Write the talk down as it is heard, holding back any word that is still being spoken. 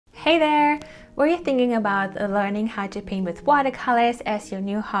Hey there! Were you thinking about learning how to paint with watercolors as your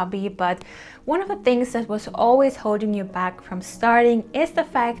new hobby, but one of the things that was always holding you back from starting is the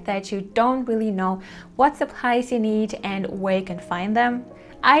fact that you don't really know what supplies you need and where you can find them?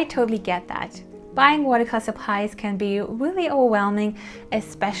 I totally get that. Buying watercolor supplies can be really overwhelming,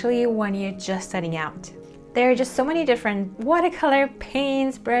 especially when you're just starting out. There are just so many different watercolor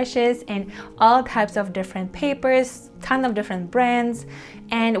paints, brushes, and all types of different papers, ton of different brands.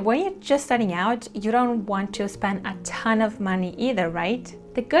 And when you're just starting out, you don't want to spend a ton of money either, right?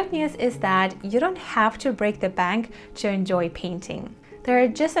 The good news is that you don't have to break the bank to enjoy painting. There are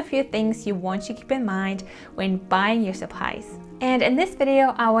just a few things you want to keep in mind when buying your supplies. And in this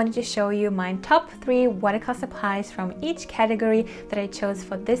video, I wanted to show you my top 3 watercolor supplies from each category that I chose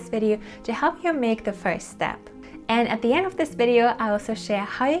for this video to help you make the first step. And at the end of this video, I also share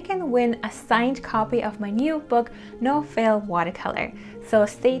how you can win a signed copy of my new book, No Fail Watercolor. So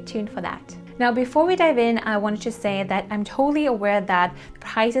stay tuned for that. Now, before we dive in, I wanted to say that I'm totally aware that the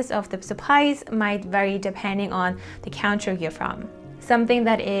prices of the supplies might vary depending on the country you're from. Something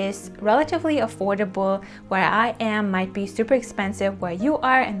that is relatively affordable where I am might be super expensive where you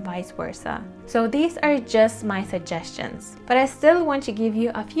are, and vice versa. So these are just my suggestions, but I still want to give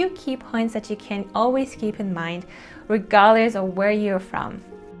you a few key points that you can always keep in mind regardless of where you're from.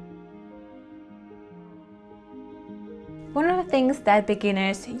 One of the things that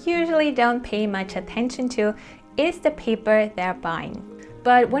beginners usually don't pay much attention to is the paper they're buying.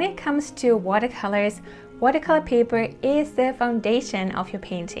 But when it comes to watercolors, watercolor paper is the foundation of your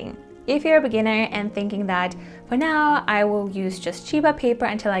painting. If you're a beginner and thinking that for now I will use just cheaper paper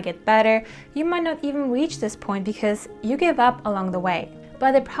until I get better, you might not even reach this point because you give up along the way.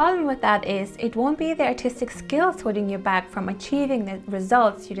 But the problem with that is it won't be the artistic skills holding you back from achieving the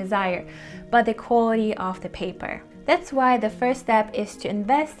results you desire, but the quality of the paper. That's why the first step is to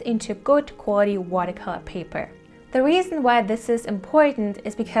invest into good quality watercolor paper. The reason why this is important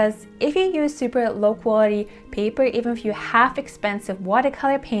is because if you use super low quality paper, even if you have expensive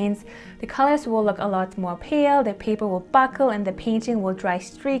watercolor paints, the colors will look a lot more pale, the paper will buckle, and the painting will dry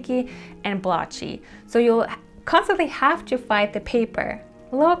streaky and blotchy. So you'll constantly have to fight the paper.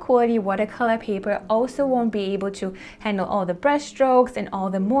 Low quality watercolor paper also won't be able to handle all the brush strokes and all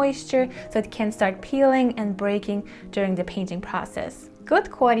the moisture, so it can start peeling and breaking during the painting process.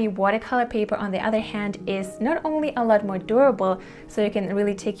 Good quality watercolor paper, on the other hand, is not only a lot more durable, so you can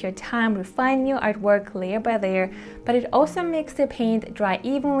really take your time refining your artwork layer by layer, but it also makes the paint dry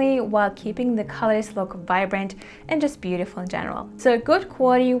evenly while keeping the colors look vibrant and just beautiful in general. So good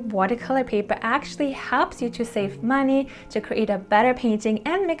quality watercolor paper actually helps you to save money, to create a better painting,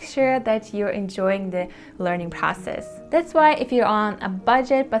 and make sure that you're enjoying the learning process. That's why if you're on a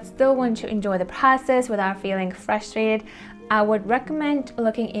budget but still want to enjoy the process without feeling frustrated, I would recommend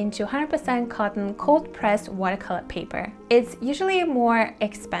looking into 100% cotton cold pressed watercolor paper. It's usually more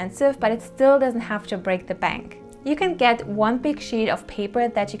expensive, but it still doesn't have to break the bank. You can get one big sheet of paper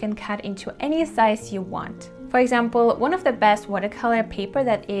that you can cut into any size you want. For example, one of the best watercolor paper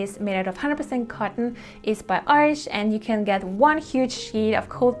that is made out of 100% cotton is by Arch, and you can get one huge sheet of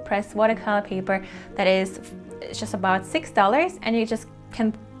cold pressed watercolor paper that is just about $6, and you just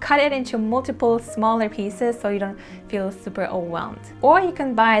can cut it into multiple smaller pieces so you don't feel super overwhelmed. Or you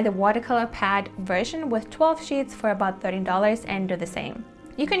can buy the watercolor pad version with 12 sheets for about $13 and do the same.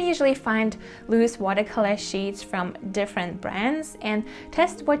 You can usually find loose watercolor sheets from different brands and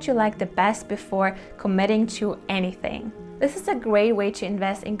test what you like the best before committing to anything. This is a great way to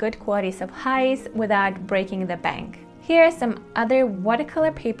invest in good quality supplies without breaking the bank. Here are some other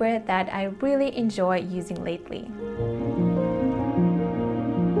watercolor paper that I really enjoy using lately.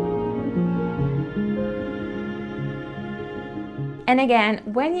 And again,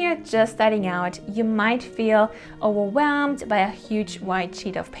 when you're just starting out, you might feel overwhelmed by a huge white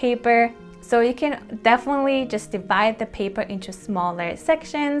sheet of paper. So you can definitely just divide the paper into smaller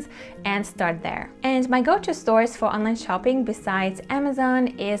sections and start there. And my go-to stores for online shopping besides Amazon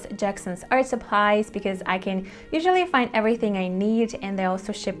is Jackson's Art Supplies, because I can usually find everything I need, and they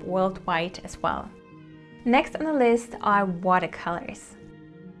also ship worldwide as well. Next on the list are watercolors.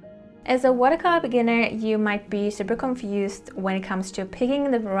 As a watercolor beginner, you might be super confused when it comes to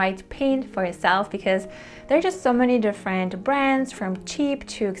picking the right paint for yourself, because there are just so many different brands from cheap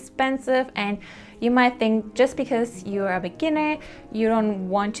to expensive, and you might think just because you're a beginner, you don't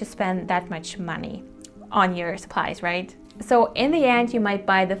want to spend that much money on your supplies, right? So in the end, you might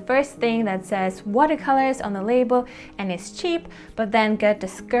buy the first thing that says watercolors on the label and it's cheap, but then get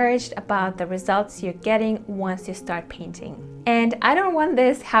discouraged about the results you're getting once you start painting. And I don't want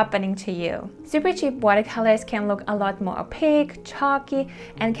this happening to you. Super cheap watercolors can look a lot more opaque, chalky,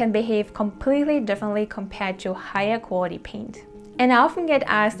 and can behave completely differently compared to higher quality paint. And I often get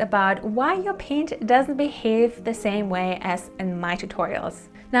asked about why your paint doesn't behave the same way as in my tutorials.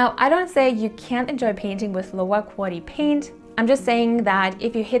 Now, I don't say you can't enjoy painting with lower quality paint. I'm just saying that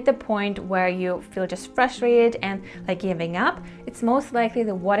if you hit the point where you feel just frustrated and like giving up, it's most likely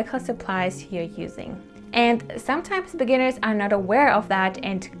the watercolor supplies you're using. And sometimes beginners are not aware of that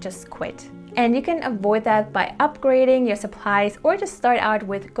and just quit. And you can avoid that by upgrading your supplies or just start out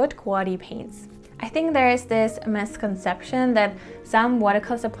with good quality paints. I think there is this misconception that some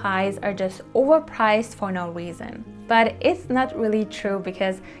watercolor supplies are just overpriced for no reason. But it's not really true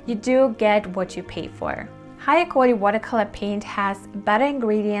because you do get what you pay for. Higher quality watercolor paint has better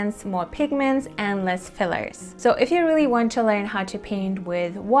ingredients, more pigments, and less fillers. So if you really want to learn how to paint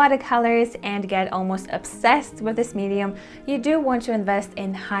with watercolors and get almost obsessed with this medium, you do want to invest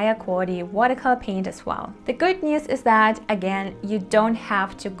in higher quality watercolor paint as well. The good news is that, again, you don't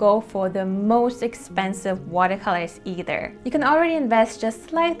have to go for the most expensive watercolors either. You can already invest just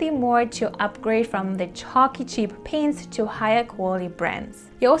slightly more to upgrade from the chalky cheap paints to higher quality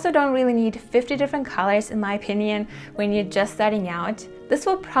brands. You also don't really need 50 different colors, in my opinion, when you're just starting out. This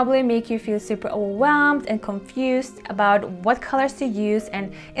will probably make you feel super overwhelmed and confused about what colors to use,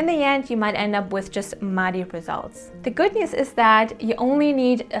 and in the end, you might end up with just muddy results. The good news is that you only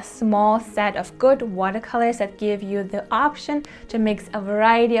need a small set of good watercolors that give you the option to mix a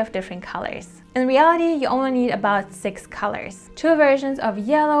variety of different colors. In reality, you only need about 6 colors. 2 versions of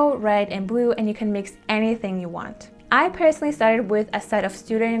yellow, red, and blue, and you can mix anything you want. I personally started with a set of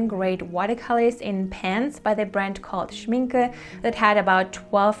student-grade watercolors in pens by the brand called Schminke that had about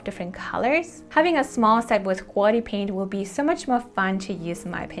 12 different colors. Having a small set with quality paint will be so much more fun to use,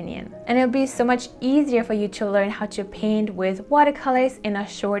 in my opinion. And it'll be so much easier for you to learn how to paint with watercolors in a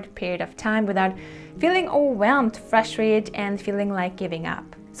short period of time without feeling overwhelmed, frustrated, and feeling like giving up.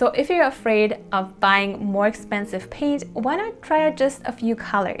 So if you're afraid of buying more expensive paint, why not try out just a few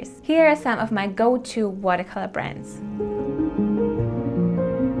colors? Here are some of my go-to watercolor brands.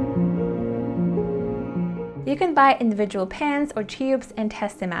 You can buy individual pens or tubes and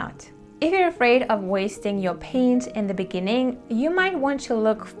test them out. If you're afraid of wasting your paint in the beginning, you might want to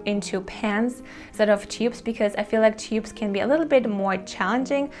look into pens instead of tubes because I feel like tubes can be a little bit more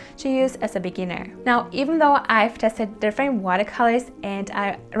challenging to use as a beginner. Now, even though I've tested different watercolors and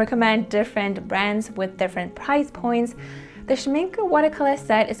I recommend different brands with different price points, the Schminke watercolor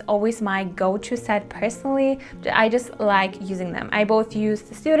set is always my go-to set personally. I just like using them. I both use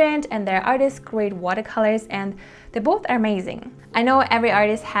the student and their artist grade watercolors and they both are amazing. I know every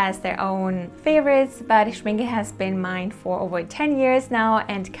artist has their own favorites, but Schminke has been mine for over 10 years now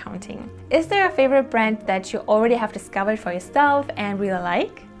and counting. Is there a favorite brand that you already have discovered for yourself and really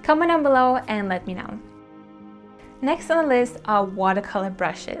like? Comment down below and let me know. Next on the list are watercolor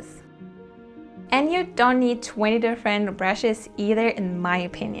brushes. And you don't need 20 different brushes either, in my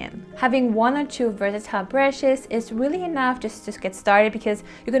opinion. Having 1 or 2 versatile brushes is really enough just to get started because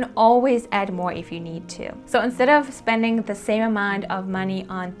you can always add more if you need to. So instead of spending the same amount of money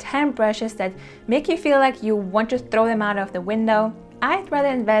on 10 brushes that make you feel like you want to throw them out of the window, I'd rather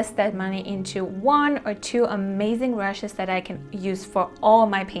invest that money into 1 or 2 amazing brushes that I can use for all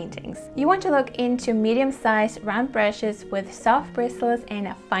my paintings. You want to look into medium-sized round brushes with soft bristles and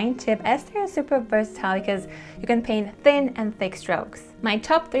a fine tip, as they're super versatile because you can paint thin and thick strokes. My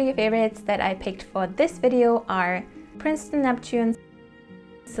top 3 favorites that I picked for this video are Princeton Neptune,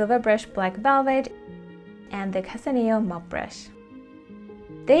 Silver Brush Black Velvet, and the Casaneo Mop Brush.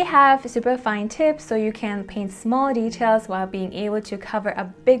 They have super fine tips so you can paint small details while being able to cover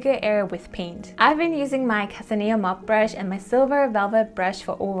a bigger area with paint. I've been using my Casaneo mop brush and my silver velvet brush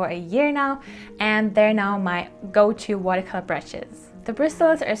for over a year now, and they're now my go-to watercolor brushes. The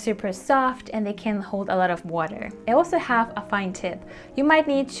bristles are super soft and they can hold a lot of water. They also have a fine tip. You might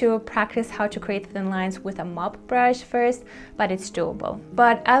need to practice how to create thin lines with a mop brush first, but it's doable.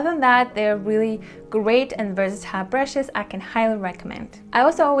 But other than that, they're really great and versatile brushes I can highly recommend. I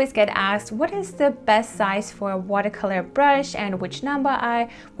also always get asked what is the best size for a watercolor brush and which number I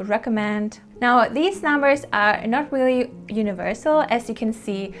would recommend. Now, these numbers are not really universal. As you can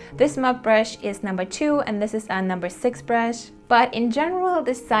see, this mop brush is number 2 and this is a number 6 brush. But in general,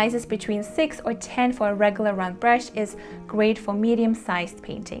 the sizes between 6 or 10 for a regular round brush is great for medium-sized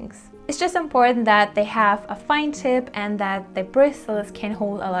paintings. It's just important that they have a fine tip and that the bristles can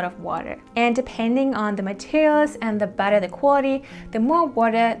hold a lot of water. And depending on the materials and the better the quality, the more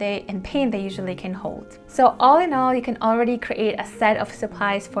water and paint they usually can hold. So all in all, you can already create a set of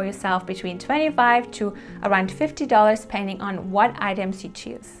supplies for yourself between $25 to around $50 depending on what items you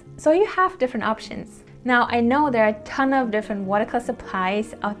choose. So you have different options. Now, I know there are a ton of different watercolor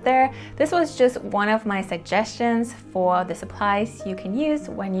supplies out there. This was just one of my suggestions for the supplies you can use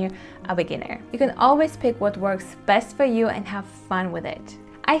when you're a beginner. You can always pick what works best for you and have fun with it.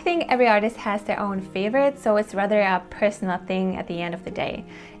 I think every artist has their own favorite, so it's rather a personal thing at the end of the day.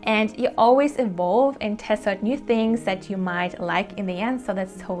 And you always evolve and test out new things that you might like in the end, so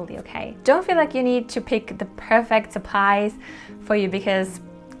that's totally okay. Don't feel like you need to pick the perfect supplies for you because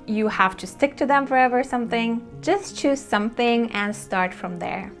you have to stick to them forever or something. Just choose something and start from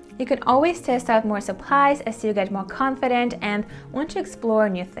there. You can always test out more supplies as you get more confident and want to explore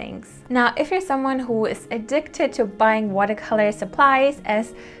new things. Now, if you're someone who is addicted to buying watercolor supplies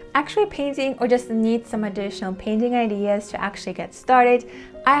as actually painting or just need some additional painting ideas to actually get started,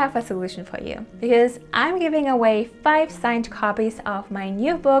 I have a solution for you because I'm giving away 5 signed copies of my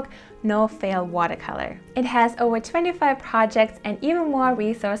new book, No Fail Watercolor. It has over 25 projects and even more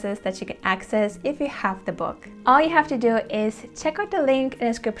resources that you can access if you have the book. All you have to do is check out the link in the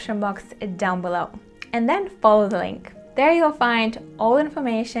description box down below and then follow the link. There you'll find all the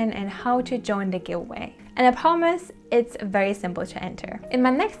information and how to join the giveaway. And I promise it's very simple to enter. In my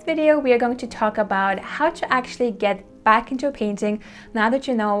next video, we are going to talk about how to actually get back into painting now that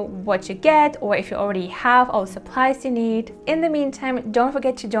you know what you get or if you already have all the supplies you need. In the meantime, don't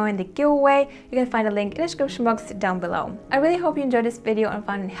forget to join the giveaway. You can find a link in the description box down below. I really hope you enjoyed this video and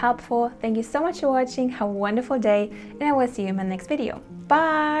found it helpful. Thank you so much for watching. Have a wonderful day and I will see you in my next video.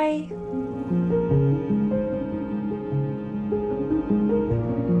 Bye!